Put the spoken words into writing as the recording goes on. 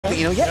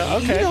You know, yeah,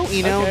 okay.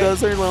 Does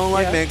her little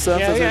like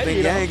mix-ups, does her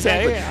thing. Yeah,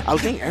 exactly. I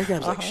was getting air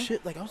grabs like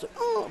shit. Like I was like,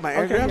 oh, my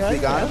air grabs, they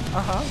got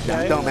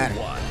him. Don't matter.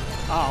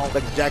 Oh.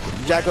 Like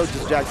Jacko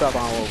just jacks up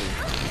all over.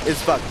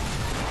 It's fucked.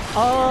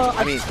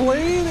 I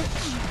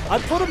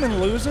put him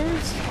in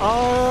losers.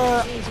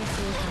 I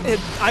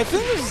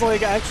think this is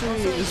like actually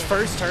his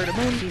first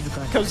tournament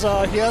because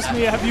he asked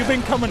me, "Have you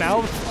been coming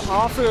out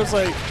often?" I was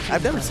like,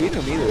 "I've never seen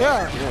him either."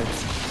 Yeah.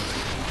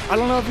 I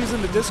don't know if he's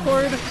in the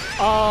Discord.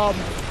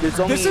 There's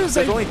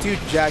only two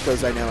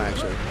Jackos I know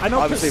actually. I know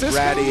obviously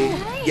Francisco? Brady.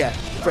 Yeah,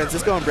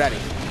 Francisco and Brady.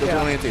 There's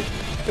only two.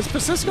 Is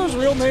Francisco's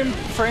real name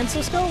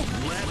Francisco?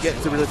 Yeah,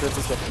 it's a real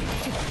Francisco.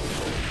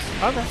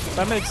 Okay,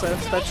 that makes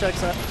sense. That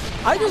checks out.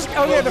 I just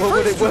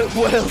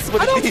what else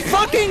would I don't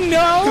fucking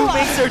know. Who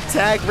makes their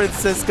tag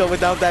Francisco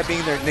without that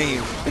being their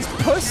name? It's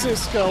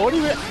Pussisco. What do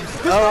you mean?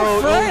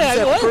 Oh,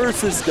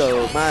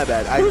 Francisco. My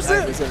bad. Who's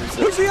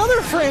the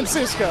other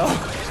Francisco?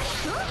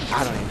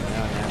 I don't even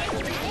know, man.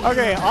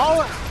 Okay,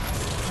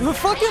 the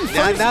fucking first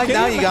game.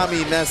 Now you got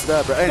me messed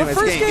up, bro. Anyways,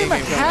 the first game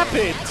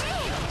happened.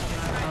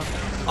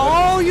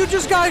 Oh, you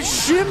just got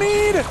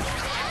shimmied.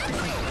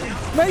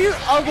 No, you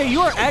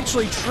are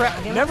actually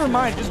trapped. Never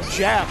mind, just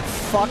jab.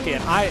 Fuck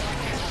it.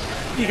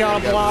 You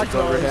gotta block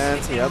those.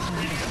 Overheads, yep.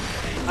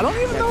 I don't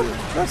even know if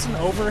that's an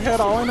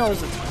overhead. All I know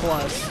is it's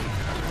plus.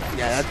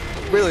 Yeah,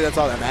 that's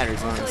all that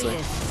matters, honestly.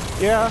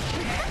 Yeah.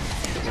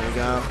 There we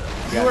go.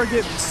 You are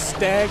getting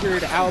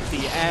staggered out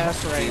the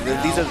ass right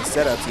now. These are the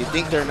setups. You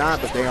think they're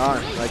not, but they are.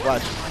 Like,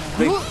 watch.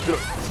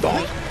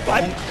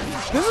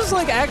 This is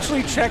like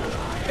actually check.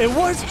 It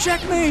was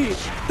checkmate.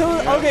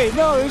 Okay,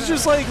 no, it was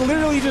just like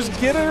literally just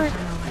get her,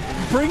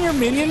 bring your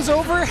minions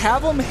over,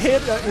 have them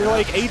hit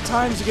like 8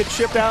 times to get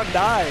chipped out and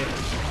die.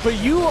 But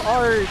you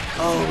are.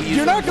 Oh,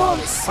 you're not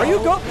going. Are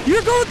you going?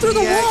 You're going through the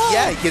wall.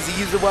 Yeah, because he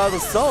used the wild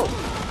assault.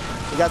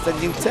 He got the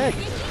new tech.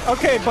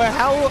 Okay, but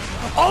how?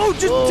 Oh,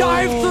 just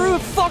dive through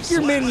and fuck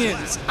your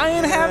minions. I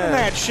ain't having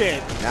that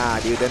shit. Nah,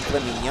 dude, them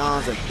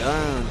minions are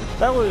done.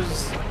 That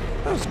was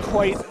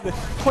quite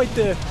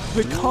the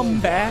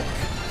comeback.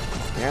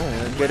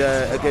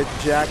 Yeah, a good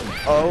Jack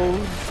O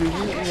to you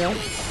know.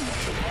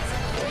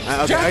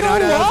 Okay, I know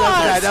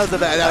that was the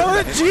bad.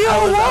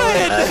 Geo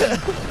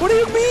what do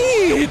you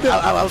mean?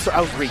 I was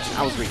reaching.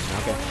 Okay,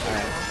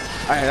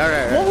 all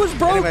right. What was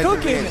bro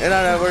cooking?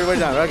 No, we're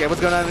done. Okay,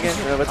 what's going on again?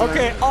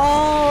 Okay.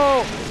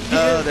 Oh,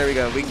 there we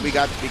go. We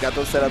got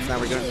those setups. Now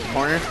we're going to the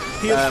corner.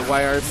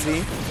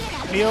 YRC.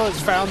 Neil has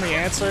found the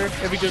answer.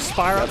 If he just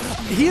spiral,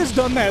 he has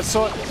done that.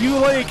 So you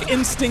like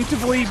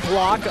instinctively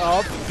block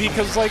up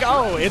because like,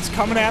 oh, it's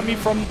coming at me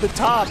from the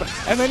top,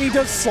 and then he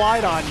does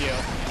slide on you,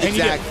 and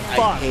you get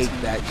fucked. I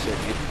hate that shit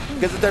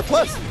because they're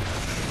plus.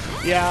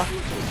 Yeah.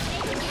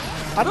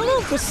 I don't know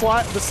if the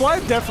slide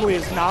definitely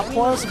is not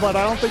plus, but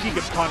I don't think you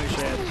can punish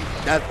it.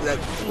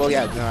 Well,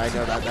 yeah, no, I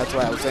know that. That's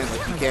why I was saying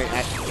like you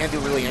can't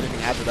do really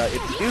anything after that.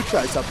 If you do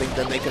try something,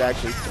 then they could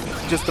actually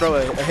just throw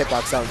a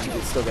hitbox out and you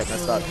could still get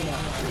messed up.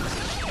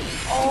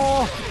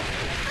 Oh,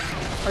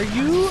 are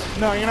you?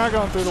 No, you're not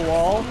going through the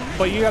wall,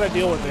 but you got to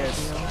deal with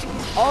this.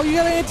 Oh, you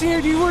got to anti-air.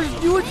 You were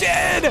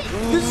dead.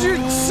 This is your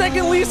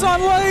second lease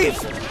on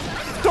life.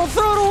 Don't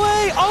throw it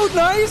away. Oh,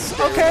 nice.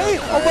 Okay.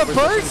 Oh, but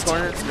burst.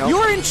 Nope. You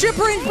were in chip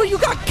range, but you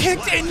got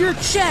kicked in your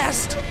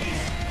chest.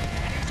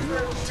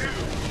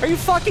 Are you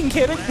fucking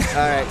kidding?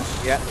 All right.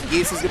 Yeah.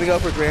 Geese is gonna go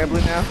for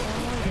Grambling now.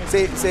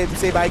 Say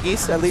bye,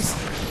 Geese. At least.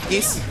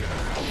 Geese.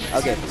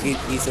 Okay.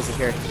 Geese doesn't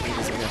care.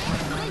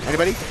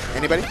 Anybody?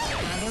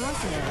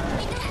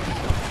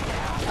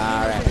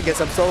 All right. I guess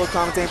I'm solo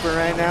commentating for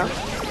right now.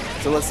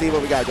 So let's see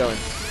what we got going.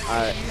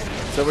 All right.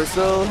 So we're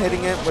still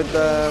hitting it with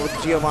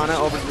Giovanna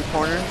over to the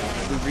corner.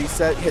 We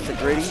reset, hit the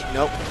gritty.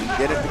 Nope, we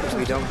did it because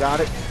we don't got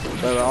it.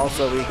 But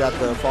also we got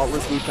the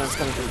faultless defense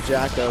coming from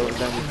Jacko, and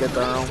then we get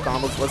our own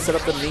combos. Let's set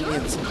up the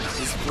minions,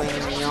 these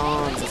flaming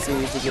minions, to see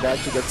if we could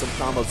actually get some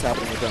combos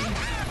happening with them.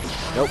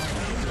 Nope.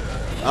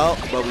 Oh,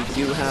 but we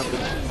do have the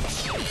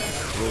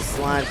little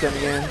slide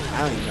coming in.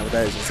 I don't even know what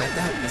that is. Is that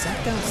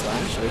down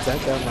slash or is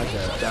that down like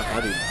a down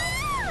heavy?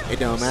 It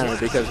don't matter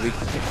because it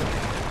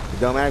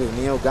don't matter because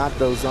Neo got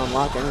those on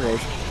lock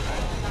anyways.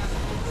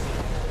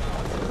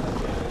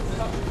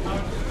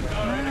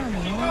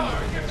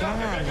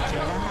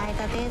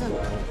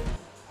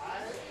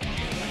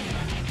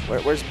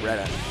 Where's Brett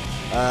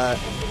at?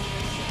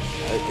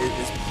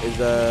 Is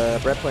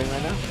Brett playing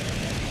right now?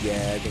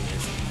 Yeah, I think he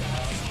is.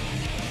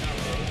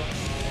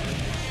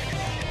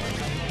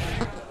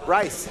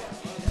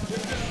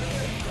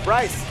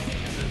 Bryce!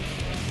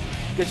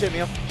 Good shit,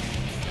 Neil.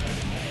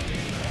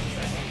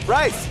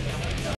 Bryce!